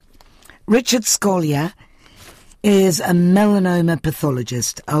Richard Scolyer is a melanoma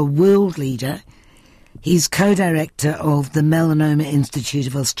pathologist, a world leader. He's co-director of the Melanoma Institute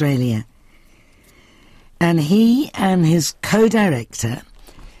of Australia. And he and his co-director,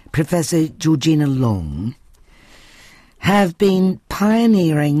 Professor Georgina Long, have been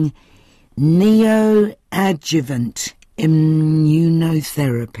pioneering neoadjuvant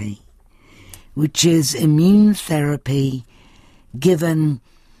immunotherapy, which is immune therapy given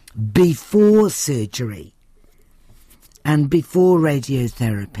before surgery and before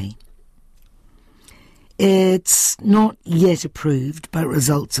radiotherapy. It's not yet approved, but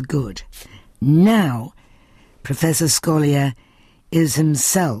results are good. Now, Professor Scolyer is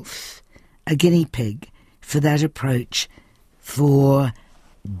himself a guinea pig for that approach for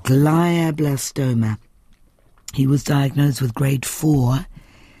glioblastoma. He was diagnosed with grade 4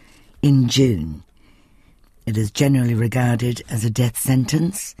 in June. It is generally regarded as a death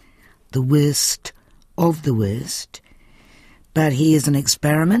sentence, the worst of the worst. But he is an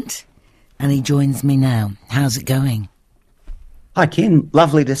experiment, and he joins me now. How's it going? Hi, Kim.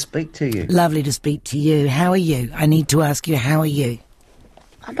 Lovely to speak to you. Lovely to speak to you. How are you? I need to ask you, how are you?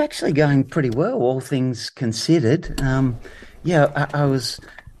 I'm actually going pretty well, all things considered. I was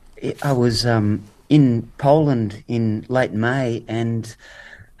in Poland in late May, and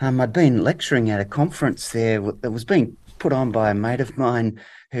I'd been lecturing at a conference there that was being put on by a mate of mine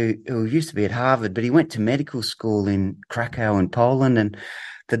who used to be at Harvard, but he went to medical school in Krakow in Poland. And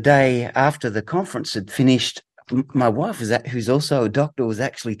the day after the conference had finished, my wife, who's also a doctor, was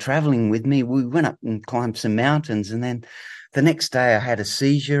actually traveling with me. We went up and climbed some mountains, and then the next day I had a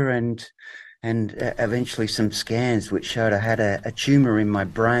seizure and eventually some scans which showed I had a tumour in my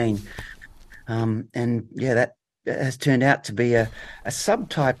brain. That has turned out to be a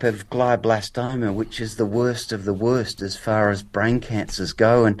subtype of glioblastoma, which is the worst of the worst as far as brain cancers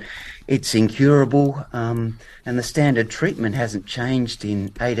go, and it's incurable, and the standard treatment hasn't changed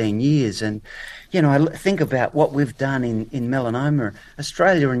in 18 years. And, I think about what we've done in melanoma.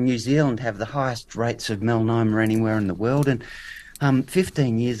 Australia and New Zealand have the highest rates of melanoma anywhere in the world, and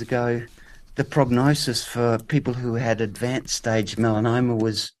 15 years ago, the prognosis for people who had advanced stage melanoma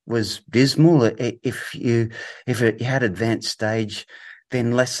was dismal. If you had advanced stage,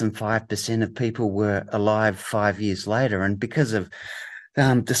 then less than 5% of people were alive 5 years later. And because of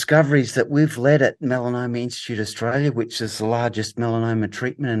discoveries that we've led at Melanoma Institute Australia, which is the largest melanoma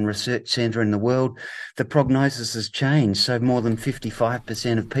treatment and research centre in the world, the prognosis has changed. So more than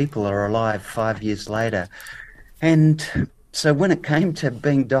 55% of people are alive 5 years later. And so when it came to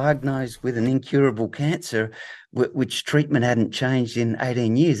being diagnosed with an incurable cancer, which treatment hadn't changed in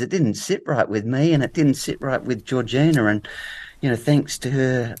 18 years, it didn't sit right with me, and it didn't sit right with Georgina. And, thanks to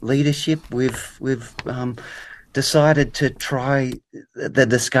her leadership, we've decided to try the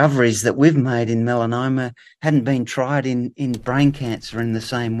discoveries that we've made in melanoma hadn't been tried in brain cancer in the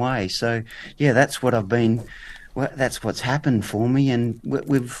same way. So, that's what's happened for me. And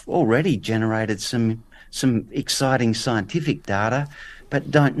we've already generated some exciting scientific data,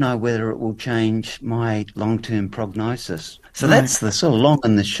 but don't know whether it will change my long-term prognosis. So that's the sort of long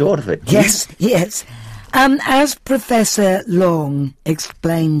and the short of it. Yes. As Professor Long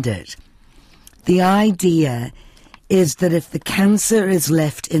explained it, the idea is that if the cancer is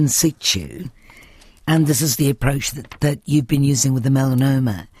left in situ, and this is the approach that you've been using with the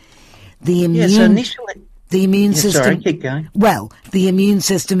melanoma, the immune system. Sorry, keep going. Well, the immune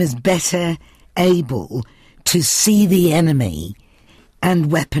system is better able to see the enemy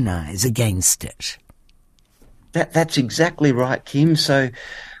and weaponize against it. That's exactly right, Kim. So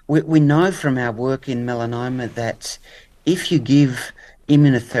we know from our work in melanoma that if you give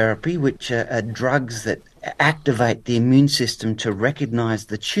immunotherapy, which are drugs that activate the immune system to recognize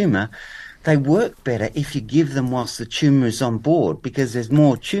the tumour, they work better if you give them whilst the tumour is on board, because there's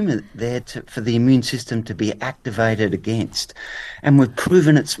more tumour there for the immune system to be activated against. And we've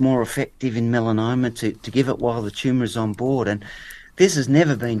proven it's more effective in melanoma to give it while the tumour is on board. And this has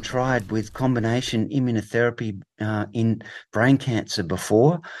never been tried with combination immunotherapy in brain cancer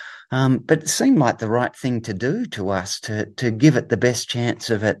before. But it seemed like the right thing to do to us to give it the best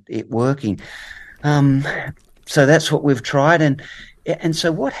chance of it working. So that's what we've tried. And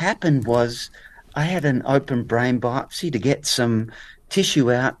so what happened was I had an open brain biopsy to get some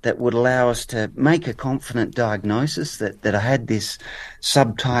tissue out that would allow us to make a confident diagnosis that I had this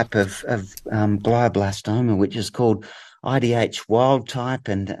subtype of glioblastoma, which is called IDH wild type,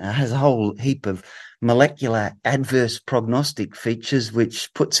 and has a whole heap of molecular adverse prognostic features,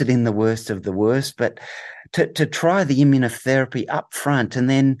 which puts it in the worst of the worst. But to try the immunotherapy up front, and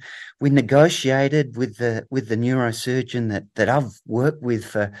then we negotiated with the neurosurgeon that I've worked with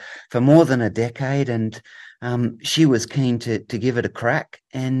for more than a decade, and she was keen to give it a crack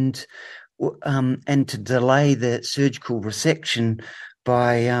and to delay the surgical resection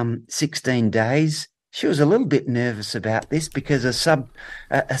by 16 days. She was a little bit nervous about this because a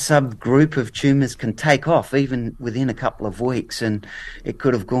subgroup of tumours can take off even within a couple of weeks, and it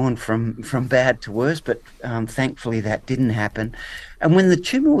could have gone from bad to worse, but thankfully that didn't happen. And when the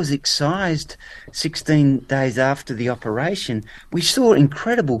tumour was excised 16 days after the operation, we saw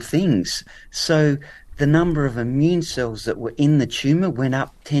incredible things. So the number of immune cells that were in the tumour went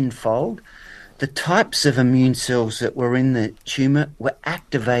up tenfold. The types of immune cells that were in the tumour were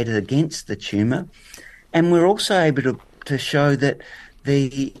activated against the tumour. And we're also able to show that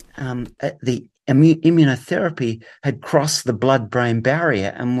the immunotherapy had crossed the blood-brain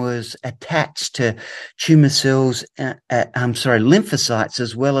barrier and was attached to tumour cells, lymphocytes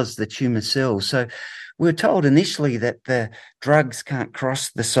as well as the tumour cells. So we were told initially that the drugs can't cross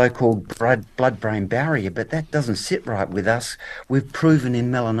the so-called blood-brain barrier, but that doesn't sit right with us. We've proven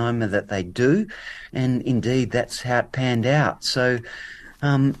in melanoma that they do, and indeed that's how it panned out. So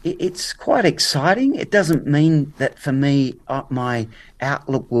it's quite exciting. It doesn't mean that for me, my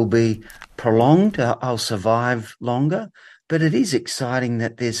outlook will be prolonged. I'll survive longer. But it is exciting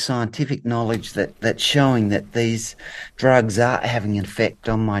that there's scientific knowledge that's showing that these drugs are having an effect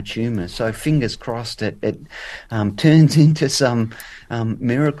on my tumour. So fingers crossed it turns into some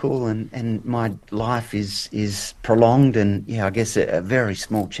miracle and my life is prolonged, and I guess a very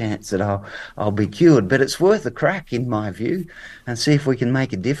small chance that I'll be cured. But it's worth a crack in my view, and see if we can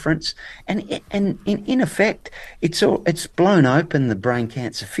make a difference. And in effect, it's blown open the brain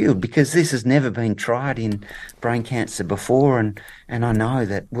cancer field, because this has never been tried in brain cancer before. And I know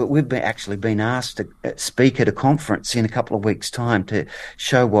that we've actually been asked to speak at a conference in a couple of weeks' time to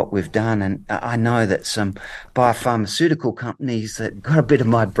show what we've done. And I know that some biopharmaceutical companies that got a bit of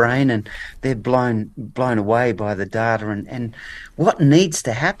my brain, and they're blown away by the data. And what needs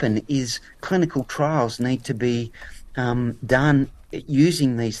to happen is clinical trials need to be done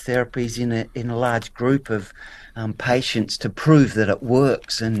using these therapies in a large group of patients to prove that it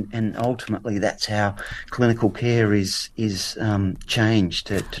works, and ultimately that's how clinical care is changed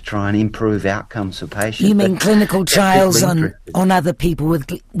to try and improve outcomes for patients. You mean clinical trials on other people with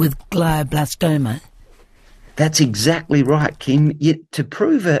glioblastoma? That's exactly right, Kim. To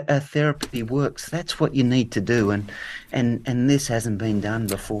prove a therapy works, that's what you need to do, and this hasn't been done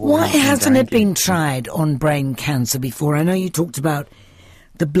before. Why hasn't it been tried on brain cancer before? I know you talked about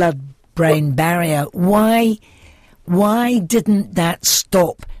the blood-brain barrier. Why didn't that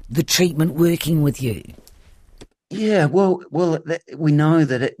stop the treatment working with you? Yeah, well, we know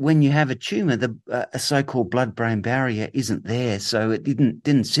that when you have a tumour, a so-called blood-brain barrier isn't there, so it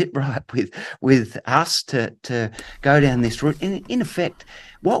didn't sit right with us to go down this route. In effect,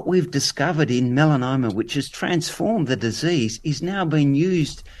 what we've discovered in melanoma, which has transformed the disease, is now being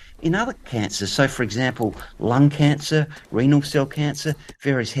used in other cancers. So, for example, lung cancer, renal cell cancer,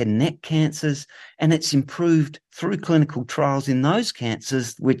 various head and neck cancers, and it's improved through clinical trials in those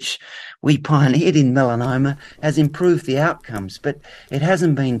cancers, which we pioneered in melanoma, has improved the outcomes. But it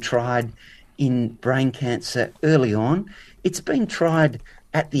hasn't been tried in brain cancer early on. It's been tried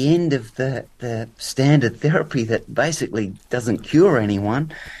at the end of the standard therapy that basically doesn't cure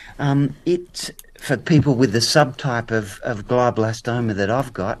anyone. For people with the subtype of glioblastoma that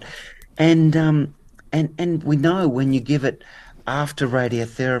I've got, and we know when you give it after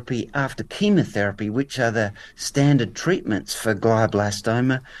radiotherapy, after chemotherapy, which are the standard treatments for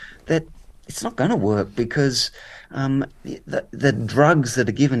glioblastoma, that it's not going to work, because the drugs that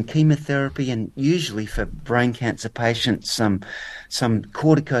are given, chemotherapy, and usually for brain cancer patients, some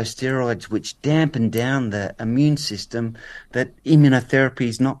corticosteroids which dampen down the immune system, that immunotherapy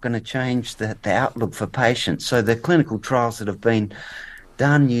is not going to change the outlook for patients. So the clinical trials that have been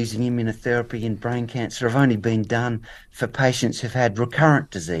done using immunotherapy in brain cancer have only been done for patients who've had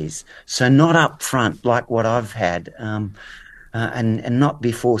recurrent disease, so not up front like what I've had. And not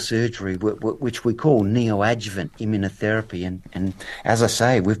before surgery, which we call neoadjuvant immunotherapy. And as I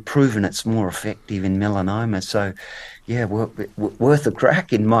say, we've proven it's more effective in melanoma. So, yeah, worth a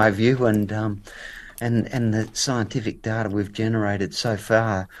crack in my view. And the scientific data we've generated so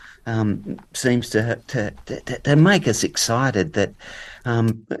far seems to make us excited that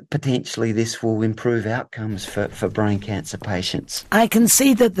potentially this will improve outcomes for brain cancer patients. I can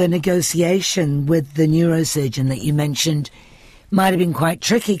see that the negotiation with the neurosurgeon that you mentioned might have been quite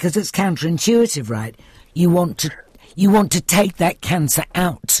tricky, because it's counterintuitive, right? You want to take that cancer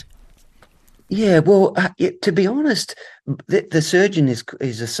out. Yeah, well, to be honest, the surgeon is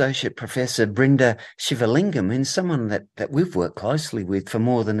Associate Professor Brinda Shivalingam, and someone that we've worked closely with for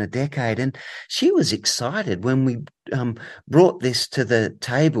more than a decade. And she was excited when we brought this to the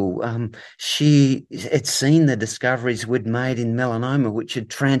table. She had seen the discoveries we'd made in melanoma, which had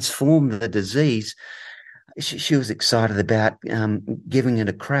transformed the disease. She was excited about giving it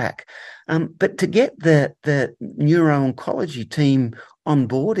a crack. But to get the neuro-oncology team on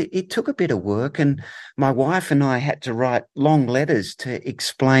board, it took a bit of work, and my wife and I had to write long letters to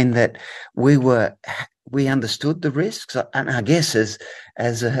explain that we understood the risks, and I guess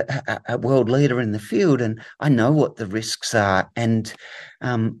as a world leader in the field, and I know what the risks are, and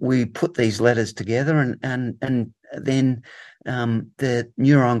we put these letters together, and then the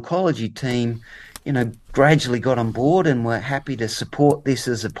neuro-oncology team, gradually got on board and were happy to support this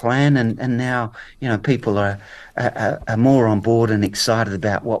as a plan. And now, people are more on board and excited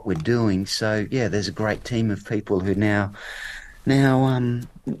about what we're doing. So, yeah, there's a great team of people who now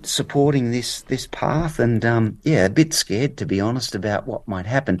supporting this path, and a bit scared, to be honest, about what might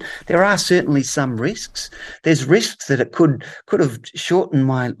happen. There are certainly some risks. There's risks that it could have shortened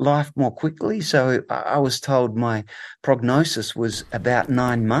my life more quickly. So I was told my prognosis was about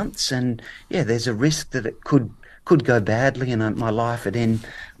 9 months, and there's a risk that it could go badly and my life would end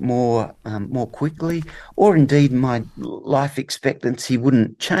more quickly, or indeed my life expectancy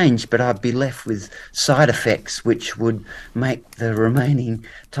wouldn't change, but I'd be left with side effects which would make the remaining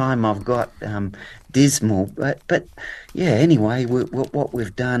time I've got dismal. But anyway, what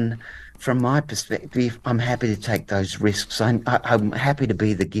we've done, from my perspective, I'm happy to take those risks. I'm happy to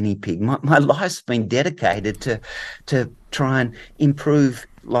be the guinea pig. My life's been dedicated to try and improve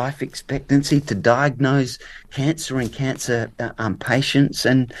life expectancy, to diagnose cancer and cancer patients,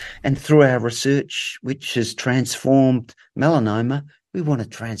 and through our research, which has transformed melanoma, we want to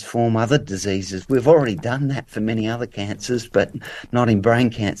transform other diseases. We've already done that for many other cancers, but not in brain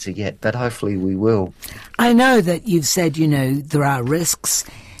cancer yet, but hopefully we will. I know that you've said, there are risks.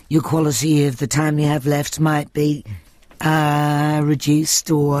 Your quality of the time you have left might be reduced,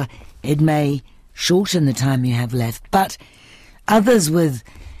 or it may shorten the time you have left. But others with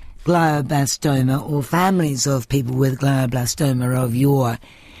glioblastoma, or families of people with glioblastoma of your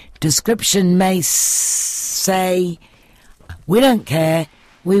description, may say, we don't care,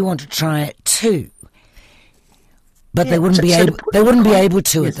 we want to try it too. But they wouldn't be able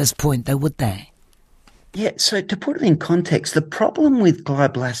to at this point, though, would they? Yeah, so to put it in context, the problem with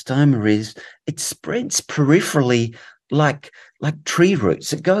glioblastoma is it spreads peripherally like tree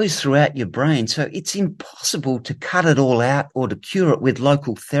roots. It goes throughout your brain, so it's impossible to cut it all out or to cure it with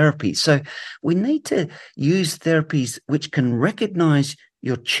local therapy. So we need to use therapies which can recognize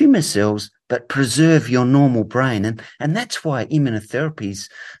your tumour cells but preserve your normal brain. And that's why immunotherapy is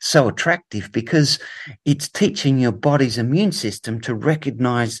so attractive, because it's teaching your body's immune system to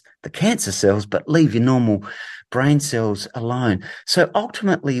recognize the cancer cells but leave your normal brain cells alone. So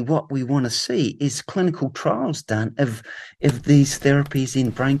ultimately what we want to see is clinical trials done of these therapies in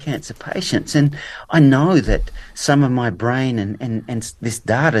brain cancer patients. And I know that some of my brain and this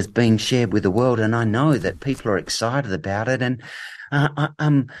data is being shared with the world, and I know that people are excited about it. And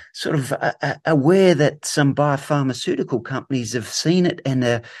I'm sort of aware that some biopharmaceutical companies have seen it and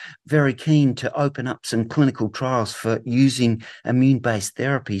are very keen to open up some clinical trials for using immune-based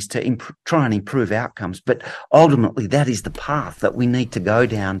therapies to try and improve outcomes. But ultimately, that is the path that we need to go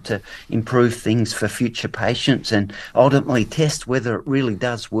down to improve things for future patients and ultimately test whether it really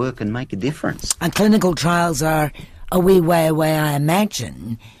does work and make a difference. And clinical trials are a wee way away, I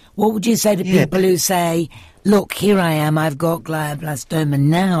imagine. What would you say to people who say, look, here I am, I've got glioblastoma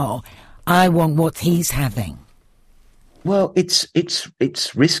now, I want what he's having? Well, it's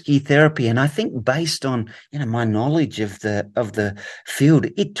risky therapy, and I think based on my knowledge of the field,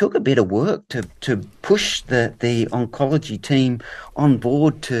 it took a bit of work to push the oncology team on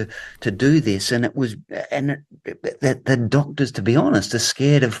board to do this, and the doctors, to be honest, are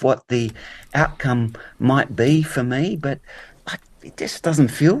scared of what the outcome might be for me, but it just doesn't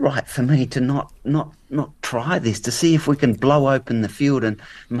feel right for me to not try this, to see if we can blow open the field and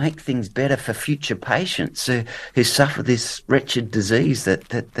make things better for future patients who suffer this wretched disease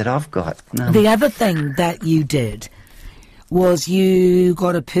that I've got. The other thing that you did was you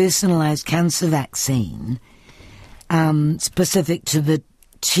got a personalised cancer vaccine specific to the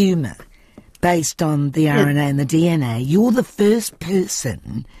tumour based on the RNA and the DNA. You're the first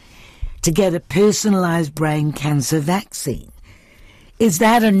person to get a personalised brain cancer vaccine. Is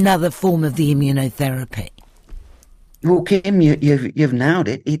that another form of the immunotherapy? Well, Kim, you've nailed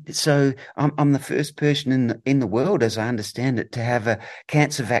it. So I'm the first person in the world, as I understand it, to have a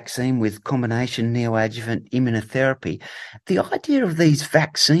cancer vaccine with combination neoadjuvant immunotherapy. The idea of these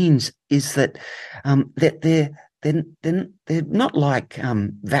vaccines is that they're not like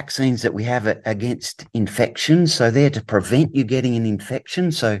vaccines that we have against infections. So they're to prevent you getting an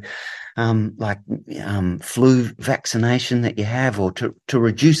infection. So like flu vaccination that you have, or to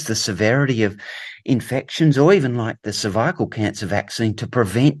reduce the severity of infections, or even like the cervical cancer vaccine to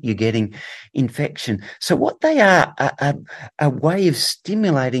prevent you getting infection. So what they are, a way of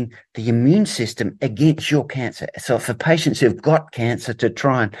stimulating the immune system against your cancer. So for patients who've got cancer, to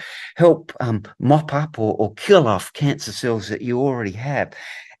try and help mop up or kill off cancer cells that you already have.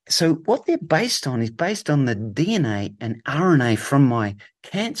 So what they're based on is based on the DNA and RNA from my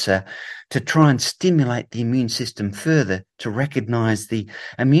cancer, to try and stimulate the immune system further, to recognize the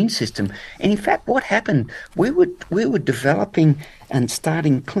immune system. And in fact, what happened, we were developing and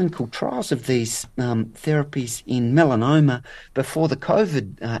starting clinical trials of these therapies in melanoma before the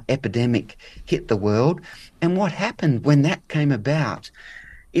COVID epidemic hit the world. And what happened when that came about,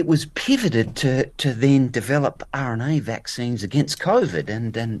 it was pivoted to then develop RNA vaccines against COVID,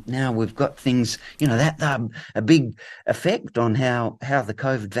 and now we've got things, that a big effect on how the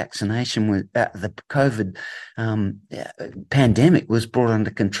COVID vaccination was, the COVID pandemic was brought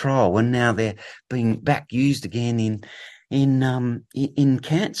under control, and now they're being back used again in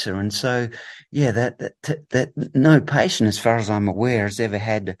cancer. And so, yeah, that no patient, as far as I'm aware, has ever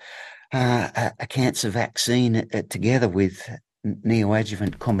had a cancer vaccine together with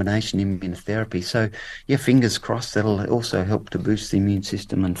neoadjuvant combination immunotherapy. So, yeah, fingers crossed that'll also help to boost the immune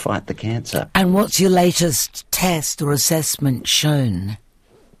system and fight the cancer. And what's your latest test or assessment shown?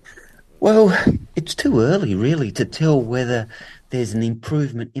 Well, it's too early, really, to tell whether there's an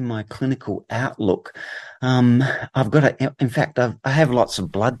improvement in my clinical outlook. I've got in fact, I have lots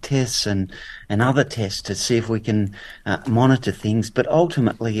of blood tests and other tests to see if we can monitor things, but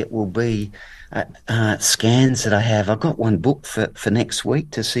ultimately it will be scans that I have. I've got one booked for next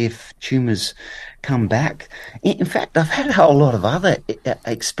week to see if tumours come back. In fact, I've had a whole lot of other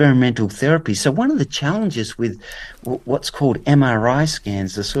experimental therapies. So one of the challenges with what's called MRI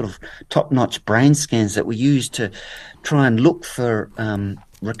scans, the sort of top-notch brain scans that we use to try and look for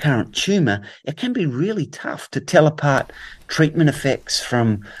recurrent tumour, it can be really tough to tell apart treatment effects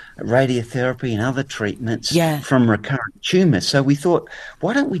from radiotherapy and other treatments from recurrent tumour. So we thought,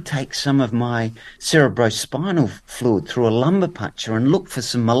 why don't we take some of my cerebrospinal fluid through a lumbar puncture and look for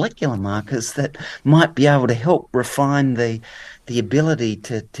some molecular markers that might be able to help refine the ability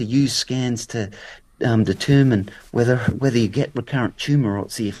to use scans to determine whether you get recurrent tumour or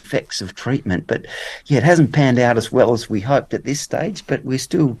it's the effects of treatment. But yeah, it hasn't panned out as well as we hoped at this stage, but we're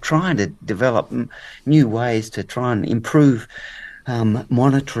still trying to develop new ways to try and improve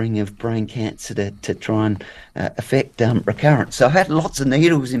monitoring of brain cancer to try and affect recurrence. So I had lots of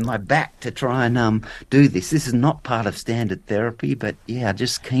needles in my back to try and do this. This is not part of standard therapy, but yeah,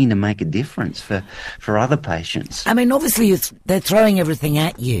 just keen to make a difference for other patients. I mean, obviously they're throwing everything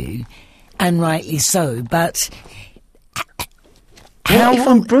at you, and rightly so, but well, if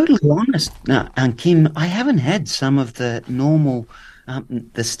I'm brutally honest, Kim, I haven't had some of the normal,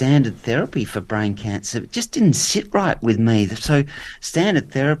 the standard therapy for brain cancer. It just didn't sit right with me. So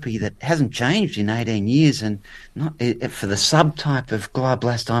standard therapy that hasn't changed in 18 years, and not for the subtype of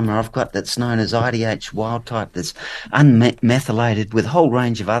glioblastoma I've got that's known as IDH wild type, that's unmethylated with a whole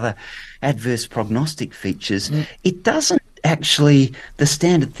range of other adverse prognostic features, it doesn't actually, the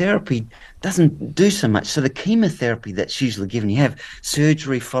standard therapy doesn't do so much. So the chemotherapy that's usually given, you have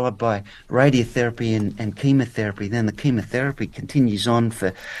surgery followed by radiotherapy and chemotherapy, then the chemotherapy continues on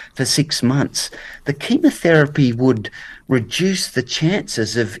for 6 months. The chemotherapy would reduce the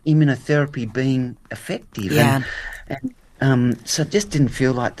chances of immunotherapy being effective. Yeah. So it just didn't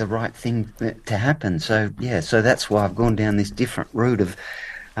feel like the right thing to happen. So yeah, so that's why I've gone down this different route of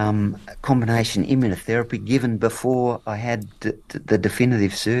combination immunotherapy given before I had the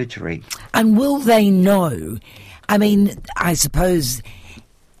definitive surgery. And will they know? I mean, I suppose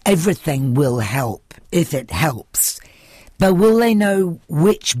everything will help if it helps, but will they know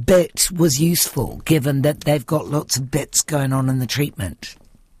which bit was useful, given that they've got lots of bits going on in the treatment?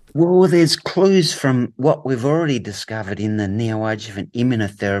 Well, there's clues from what we've already discovered in the neoadjuvant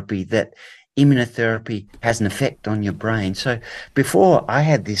immunotherapy that immunotherapy has an effect on your brain. So before I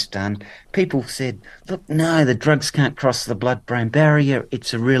had this done, people said, look, no, the drugs can't cross the blood-brain barrier.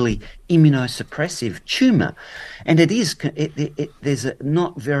 It's a really immunosuppressive tumour. And it is, there's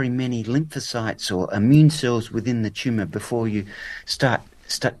not very many lymphocytes or immune cells within the tumour before you start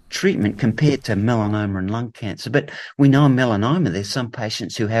treatment compared to melanoma and lung cancer. But we know in melanoma, there's some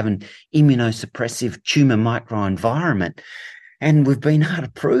patients who have an immunosuppressive tumour microenvironment. And we've been able to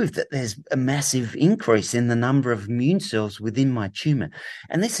prove that there's a massive increase in the number of immune cells within my tumour.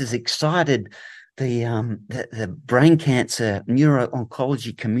 And this has excited the brain cancer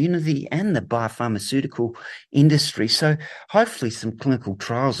neuro-oncology community and the biopharmaceutical industry. So hopefully some clinical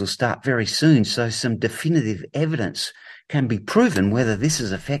trials will start very soon, so some definitive evidence can be proven whether this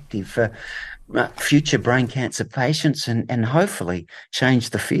is effective for future brain cancer patients and hopefully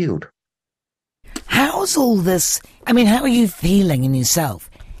change the field. How's all this, I mean, how are you feeling in yourself?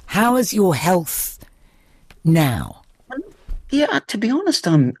 How is your health now? Yeah, to be honest,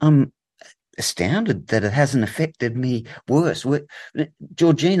 I'm astounded that it hasn't affected me worse.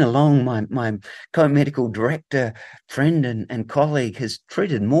 Georgina Long, my co-medical director, friend and colleague, has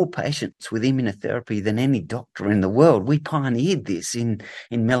treated more patients with immunotherapy than any doctor in the world. We pioneered this in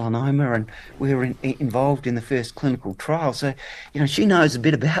melanoma, and we were involved in the first clinical trial. So, she knows a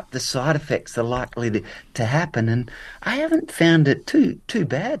bit about the side effects that are likely to happen, and I haven't found it too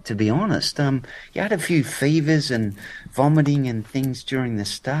bad, to be honest. You had a few fevers and vomiting and things during the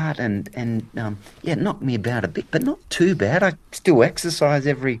start, and it knocked me about a bit, but not too bad. I still exercise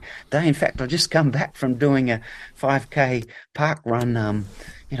every day. In fact, I just come back from doing a 5K park run,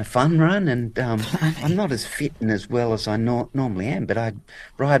 fun run, and I'm not as fit and as well as I normally am, but I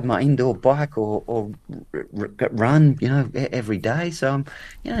ride my indoor bike or run, every day. So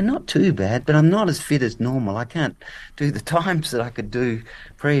I'm, not too bad, but I'm not as fit as normal. I can't do the times that I could do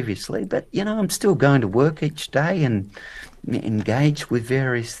previously, but, I'm still going to work each day and engage with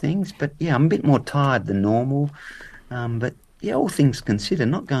various things. But, I'm a bit more tired than normal, but all things considered,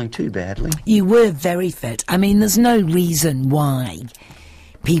 not going too badly. You were very fit. I mean, there's no reason why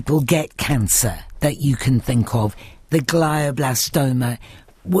people get cancer that you can think of. The glioblastoma.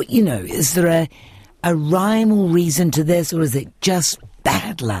 Is there a rhyme or reason to this, or is it just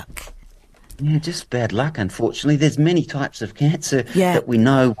bad luck? Yeah, just bad luck, unfortunately. There's many types of cancer that we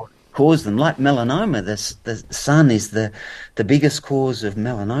know cause them. Like melanoma, the sun is the biggest cause of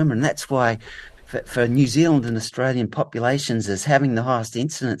melanoma, and that's why for New Zealand and Australian populations as having the highest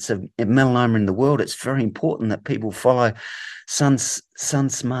incidence of melanoma in the world, it's very important that people follow sun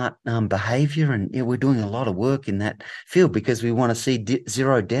smart behaviour, and we're doing a lot of work in that field because we want to see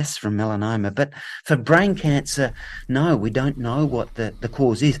zero deaths from melanoma. But for brain cancer, no, we don't know what the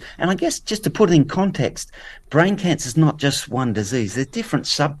cause is. And I guess just to put it in context, brain cancer is not just one disease. There's different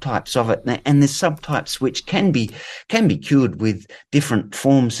subtypes of it, and there's subtypes which can be cured with different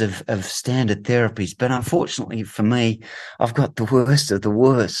forms of standard therapies. But unfortunately for me, I've got the worst of the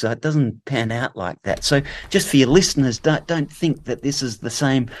worst, so it doesn't pan out like that. So just for your listeners, don't think that this is the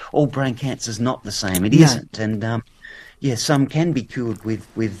same. All brain cancer is not the same. It isn't. And some can be cured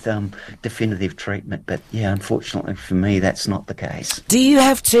with definitive treatment, but unfortunately for me, that's not the case. Do you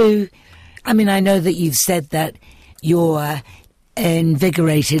have to? I mean, I know that you've said that you're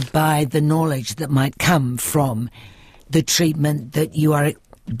invigorated by the knowledge that might come from the treatment that you are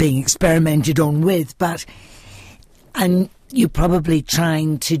being experimented on with, and you're probably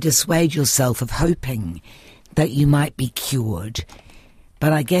trying to dissuade yourself of hoping that you might be cured.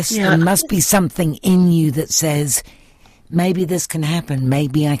 But I guess there must be something in you that says, maybe this can happen,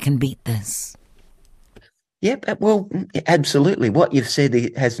 maybe I can beat this. Yep, well, absolutely. What you've said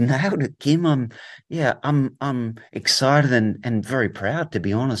has nailed it, Kim. I'm excited and very proud, to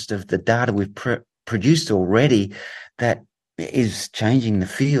be honest, of the data we've produced already that is changing the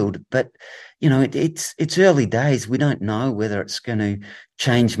field. But, it's early days. We don't know whether it's going to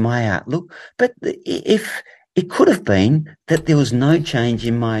change my outlook. But if it could have been that there was no change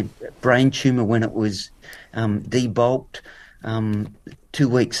in my brain tumour when it was debulked 2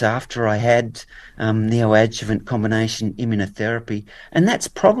 weeks after I had neoadjuvant combination immunotherapy. And that's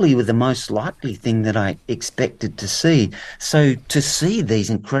probably the most likely thing that I expected to see. So to see these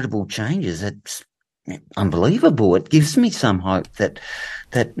incredible changes, it's unbelievable. It gives me some hope that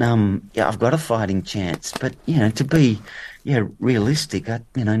I've got a fighting chance. But, to be realistic,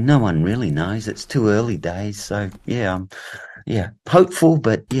 no one really knows. It's too early days. So, I'm hopeful,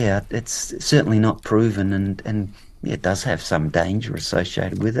 but, it's certainly not proven, and it does have some danger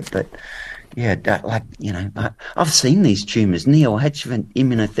associated with it. But, I've seen these tumours, neoadjuvant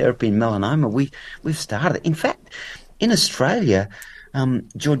immunotherapy and melanoma. We've started. In fact, in Australia,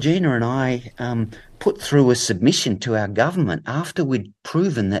 Georgina and I put through a submission to our government after we'd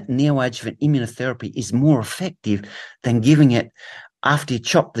proven that neoadjuvant immunotherapy is more effective than giving it after you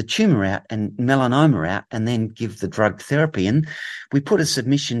chop the tumour out and melanoma out and then give the drug therapy. And we put a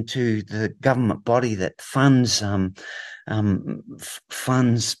submission to the government body that funds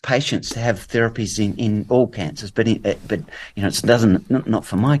funds patients to have therapies in all cancers, but it doesn't, not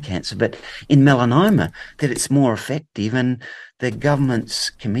for my cancer, but in melanoma, that it's more effective. And the government's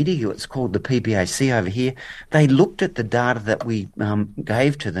committee, it's called the PBAC over here, they looked at the data that we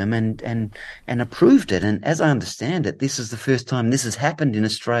gave to them and approved it. And as I understand it, this is the first time this has happened in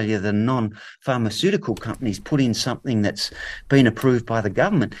Australia. The non-pharmaceutical companies put in something that's been approved by the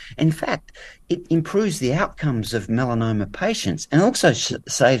government. In fact, it improves the outcomes of melanoma patients and also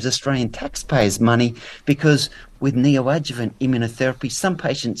saves Australian taxpayers money, because with neoadjuvant immunotherapy, some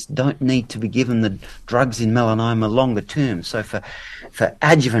patients don't need to be given the drugs in melanoma longer term. So for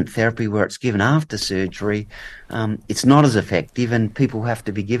adjuvant therapy, where it's given after surgery, it's not as effective, and people have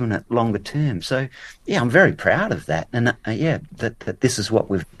to be given it longer term. So, yeah, I'm very proud of that. And, that this is what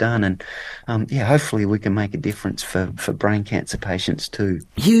we've done. And, hopefully we can make a difference for brain cancer patients too.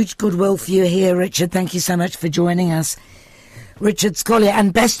 Huge goodwill for you here, Richard. Thank you so much for joining us. Richard Scolyer,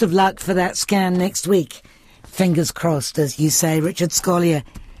 and best of luck for that scan next week. Fingers crossed, as you say. Richard Scolyer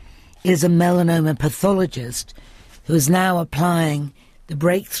is a melanoma pathologist who is now applying the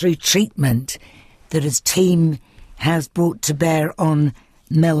breakthrough treatment that his team has brought to bear on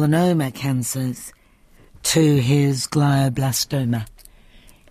melanoma cancers to his glioblastoma.